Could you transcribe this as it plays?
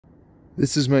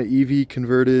This is my EV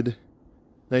converted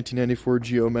 1994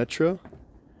 Geo Metro.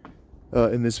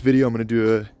 In this video I'm going to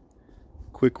do a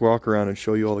quick walk around and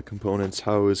show you all the components,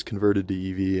 how it was converted to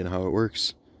EV and how it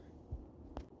works.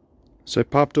 So I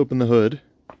popped open the hood.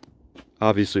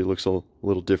 Obviously it looks a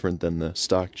little different than the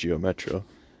stock Geo Metro.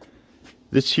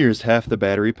 This here is half the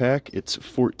battery pack. It's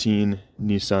 14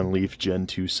 Nissan Leaf Gen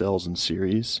 2 cells in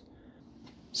series.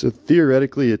 So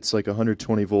theoretically it's like a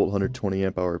 120 volt, 120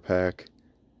 amp hour pack.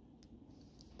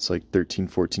 It's like 13,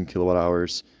 14 kilowatt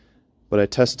hours. But I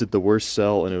tested the worst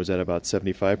cell and it was at about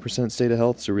 75% state of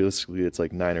health. So realistically it's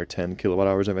like 9 or 10 kilowatt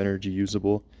hours of energy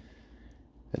usable.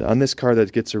 And on this car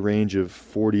that gets a range of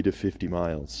 40 to 50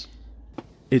 miles.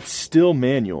 It's still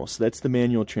manual, so that's the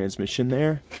manual transmission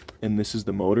there. And this is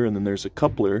the motor, and then there's a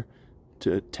coupler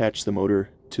to attach the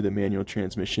motor to the manual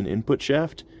transmission input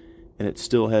shaft. And it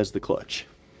still has the clutch.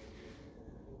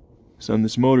 So on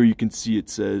this motor you can see it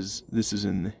says this is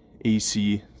an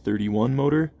AC 31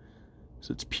 motor.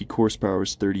 So its peak horsepower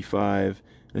is 35,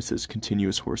 and it says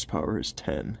continuous horsepower is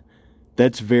 10.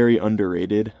 That's very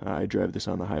underrated. I drive this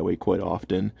on the highway quite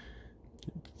often,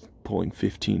 pulling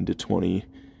 15 to 20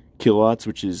 kilowatts,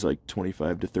 which is like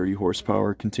 25 to 30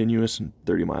 horsepower continuous and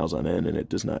 30 miles on end, and it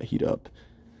does not heat up.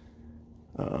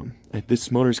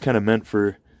 This motor is kind of meant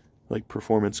for like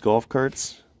performance golf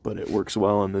carts, but it works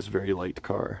well on this very light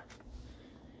car.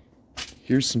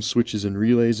 Here's some switches and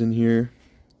relays in here.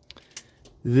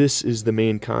 This is the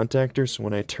main contactor, so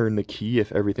when I turn the key,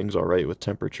 if everything's alright with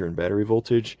temperature and battery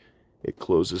voltage, it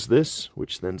closes this,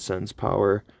 which then sends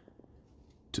power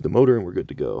to the motor and we're good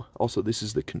to go. Also, this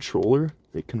is the controller.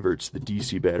 It converts the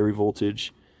DC battery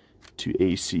voltage to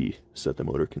AC so that the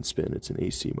motor can spin. It's an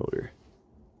AC motor.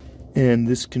 And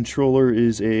this controller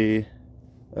is a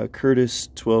Curtis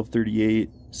 1238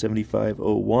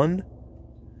 7501.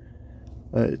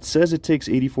 It says it takes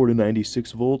 84 to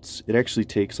 96 volts. It actually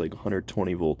takes like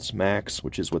 120 volts max,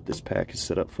 which is what this pack is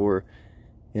set up for,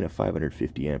 in a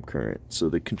 550 amp current. So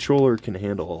the controller can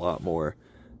handle a lot more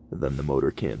than the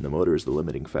motor can. The motor is the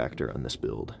limiting factor on this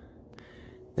build.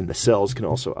 And the cells can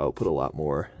also output a lot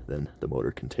more than the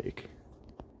motor can take.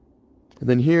 And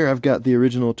then here I've got the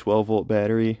original 12 volt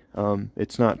battery.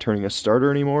 It's not turning a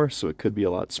starter anymore, so it could be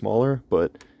a lot smaller,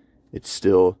 but it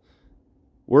still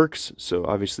works. So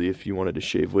obviously if you wanted to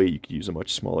shave weight, you could use a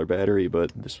much smaller battery,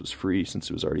 but this was free since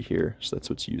it was already here, so that's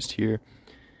what's used here.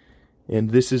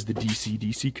 And this is the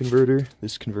DC-DC converter.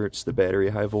 This converts the battery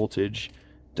high voltage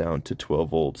down to 12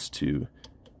 volts to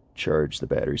charge the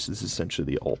battery. So this is essentially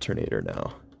the alternator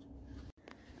now.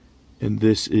 And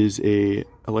this is a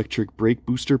electric brake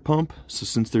booster pump. So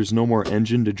since there's no more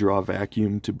engine to draw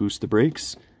vacuum to boost the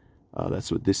brakes, that's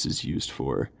what this is used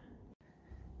for.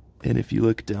 And if you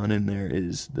look down in there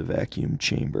is the vacuum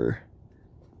chamber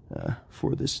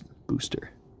for this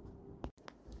booster.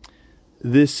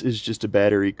 This is just a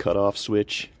battery cutoff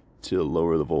switch to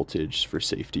lower the voltage for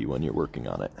safety when you're working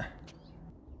on it.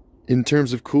 In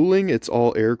terms of cooling, it's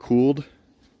all air cooled.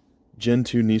 Gen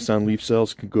 2 Nissan Leaf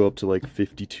cells can go up to like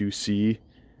 52°C.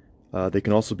 They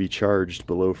can also be charged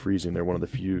below freezing. They're one of the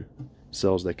few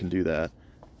cells that can do that.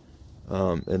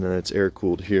 And then it's air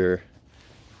cooled here.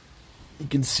 You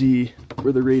can see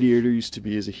where the radiator used to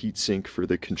be is a heat sink for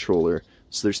the controller.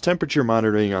 So there's temperature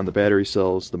monitoring on the battery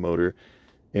cells, the motor,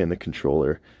 and the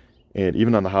controller. And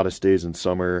even on the hottest days in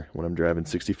summer, when I'm driving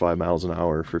 65 miles an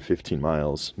hour for 15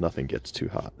 miles, nothing gets too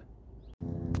hot.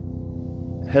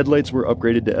 Headlights were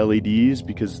upgraded to LEDs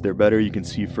because they're better, you can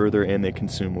see further, and they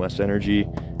consume less energy,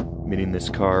 meaning this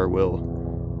car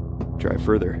will drive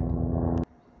further.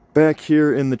 Back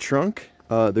here in the trunk,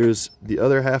 there's the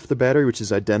other half of the battery, which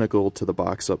is identical to the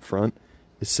box up front,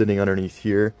 is sitting underneath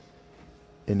here.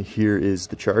 And here is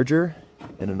the charger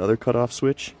and another cutoff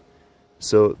switch.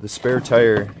 So the spare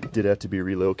tire did have to be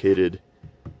relocated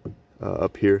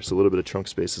up here, so a little bit of trunk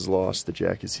space is lost. The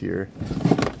jack is here,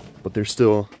 but there's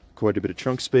still quite a bit of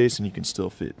trunk space and you can still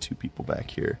fit two people back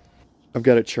here. I've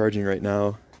got it charging right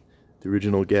now. The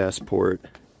original gas port.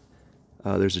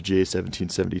 There's a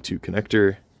J1772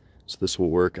 connector. So this will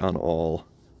work on all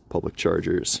public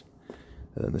chargers.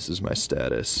 And then this is my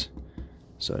status,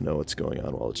 so I know what's going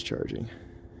on while it's charging.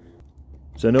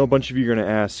 So I know a bunch of you are going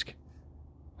to ask,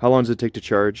 how long does it take to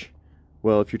charge?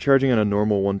 Well, if you're charging on a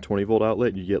normal 120 volt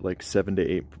outlet, you get like 7 to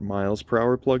 8 miles per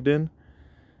hour plugged in.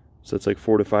 So it's like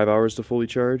 4 to 5 hours to fully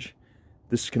charge.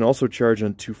 This can also charge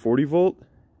on 240 volt,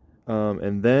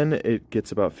 and then it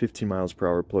gets about 15 miles per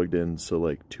hour plugged in, so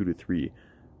like 2 to 3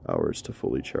 hours to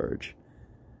fully charge.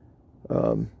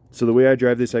 So the way I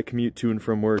drive this, I commute to and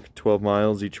from work 12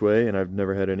 miles each way, and I've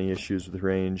never had any issues with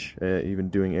range, even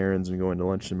doing errands and going to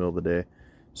lunch in the middle of the day.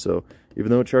 So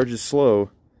even though it charges slow,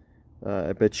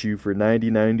 I bet you for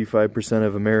 95%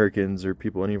 of Americans, or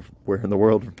people anywhere in the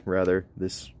world rather,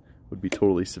 this would be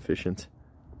totally sufficient.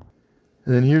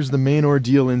 And then here's the main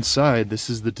ordeal inside. This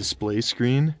is the display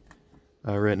screen.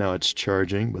 Right now it's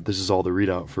charging, but this is all the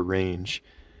readout for range.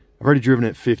 I've already driven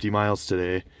it 50 miles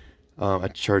today. I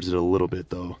charged it a little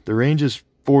bit though. The range is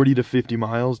 40 to 50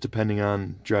 miles depending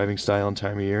on driving style and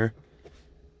time of year.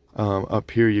 Up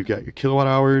here you've got your kilowatt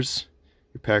hours,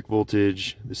 your pack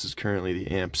voltage. This is currently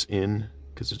the amps in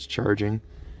because it's charging.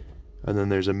 And then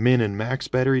there's a min and max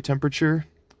battery temperature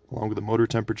along with the motor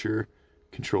temperature,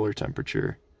 controller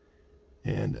temperature,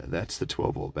 and that's the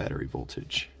 12-volt battery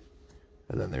voltage.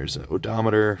 And then there's an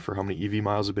odometer for how many EV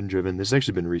miles have been driven. This has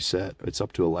actually been reset. It's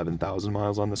up to 11,000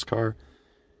 miles on this car.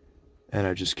 And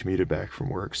I just commuted back from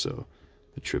work, so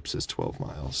the trip says 12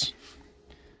 miles.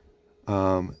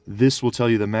 This will tell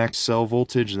you the max cell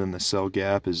voltage, and then the cell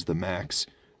gap is the max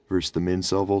versus the min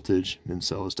cell voltage. Min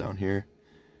cell is down here.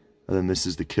 And then this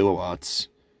is the kilowatts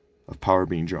of power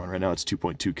being drawn. Right now it's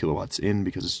 2.2 kilowatts in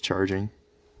because it's charging.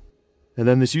 And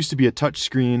then this used to be a touch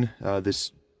screen.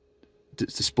 This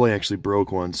display actually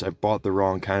broke once. I bought the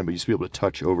wrong kind, but you used to be able to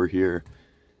touch over here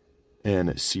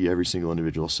and see every single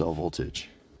individual cell voltage.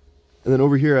 And then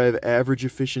over here I have average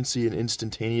efficiency and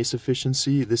instantaneous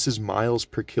efficiency. This is miles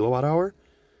per kilowatt hour.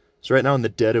 So right now in the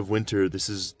dead of winter, this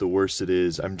is the worst it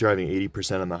is. I'm driving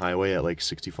 80% on the highway at like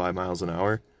 65 miles an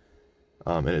hour.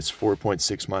 And it's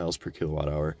 4.6 miles per kilowatt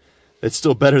hour. It's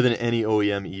still better than any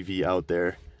OEM EV out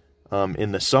there.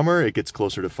 In the summer, it gets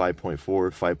closer to 5.4,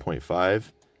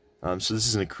 5.5. So this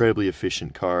is an incredibly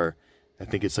efficient car. I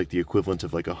think it's like the equivalent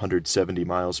of like 170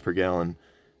 miles per gallon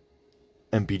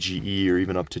MPGe, or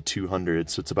even up to 200.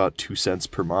 So it's about 2 cents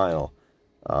per mile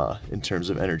in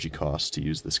terms of energy cost to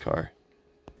use this car.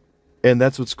 And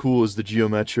that's what's cool is the Geo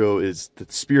Metro is the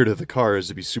spirit of the car is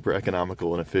to be super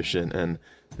economical and efficient, and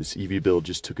this EV build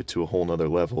just took it to a whole nother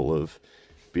level of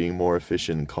being more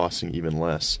efficient and costing even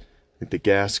less. I think the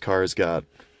gas cars got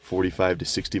 45 to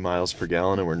 60 miles per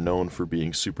gallon and were known for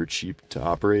being super cheap to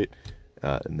operate,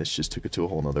 and this just took it to a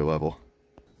whole nother level.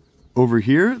 Over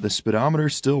here, the speedometer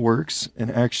still works,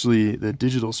 and actually the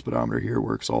digital speedometer here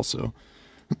works also.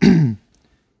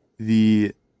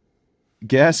 The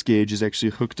gas gauge is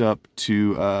actually hooked up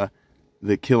to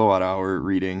the kilowatt hour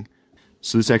reading,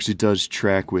 so this actually does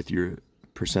track with your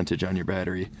percentage on your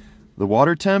battery. The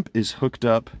water temp is hooked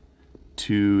up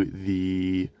to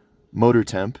the motor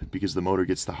temp because the motor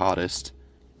gets the hottest,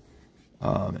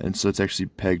 and so it's actually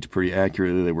pegged pretty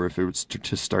accurately where if it was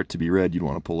to start to be red, you'd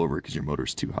want to pull over because your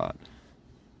motor's too hot.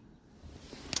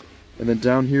 And then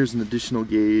down here is an additional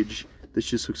gauge. This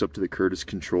just hooks up to the Curtis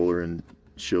controller and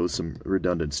shows some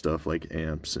redundant stuff like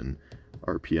amps and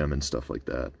RPM and stuff like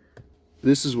that.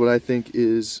 This is what I think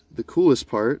is the coolest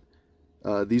part.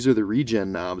 These are the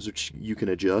regen knobs, which you can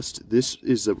adjust. This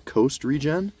is a coast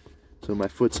regen, so my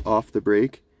foot's off the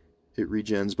brake. It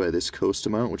regens by this coast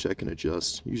amount, which I can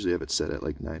adjust. Usually I have it set at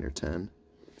like 9 or 10.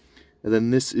 And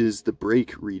then this is the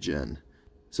brake regen.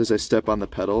 So as I step on the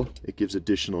pedal, it gives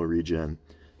additional regen.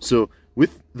 So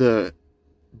with the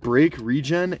brake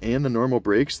regen and the normal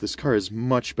brakes, this car has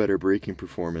much better braking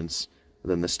performance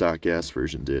than the stock gas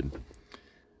version did.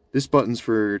 This button's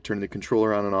for turning the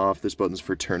controller on and off. This button's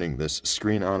for turning this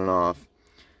screen on and off.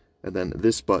 And then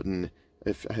this button,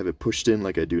 if I have it pushed in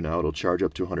like I do now, it'll charge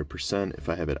up to 100%. If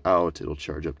I have it out, it'll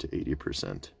charge up to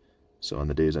 80%. So on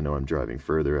the days I know I'm driving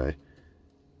further, I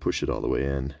push it all the way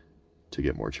in to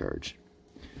get more charge.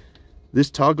 This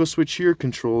toggle switch here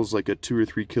controls like a 2 or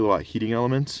 3 kilowatt heating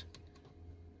element.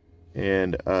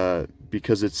 And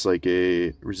because it's like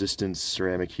a resistance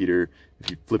ceramic heater,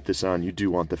 if you flip this on, you do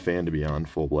want the fan to be on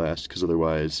full blast, because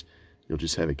otherwise you'll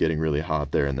just have it getting really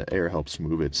hot there, and the air helps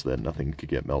move it so that nothing could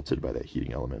get melted by that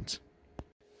heating element.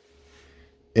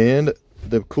 And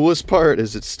the coolest part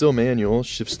is it's still manual,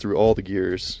 shifts through all the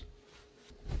gears.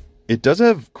 It does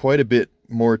have quite a bit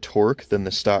more torque than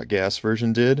the stock gas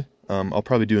version did. I'll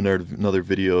probably do another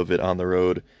video of it on the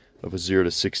road of a 0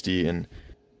 to 60, and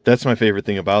that's my favorite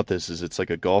thing about this is it's like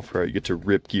a golf cart. You get to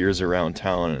rip gears around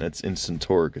town and it's instant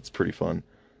torque. It's pretty fun.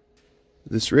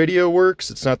 This radio works.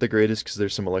 It's not the greatest because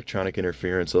there's some electronic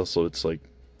interference. Also, it's like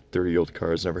 30-year-old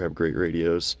cars never have great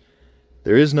radios.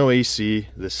 There is no AC.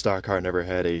 This stock car never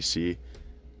had AC.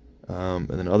 And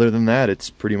then other than that,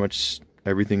 it's pretty much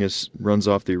everything runs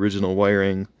off the original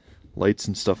wiring, lights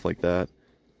and stuff like that.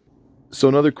 So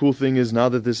another cool thing is now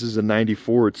that this is a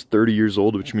 94, it's 30 years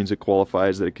old, which means it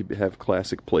qualifies that it could have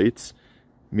classic plates,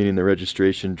 meaning the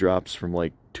registration drops from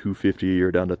like $250 a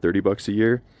year down to $30 a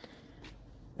year.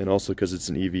 And also because it's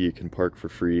an EV, it can park for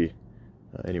free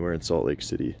anywhere in Salt Lake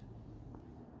City.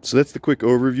 So that's the quick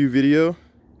overview video.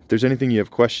 If there's anything you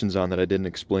have questions on that I didn't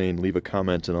explain, leave a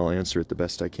comment and I'll answer it the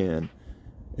best I can.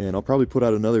 And I'll probably put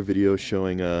out another video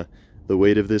showing the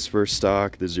weight of this versus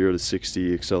stock, the 0 to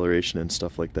 60 acceleration and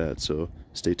stuff like that, so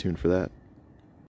stay tuned for that.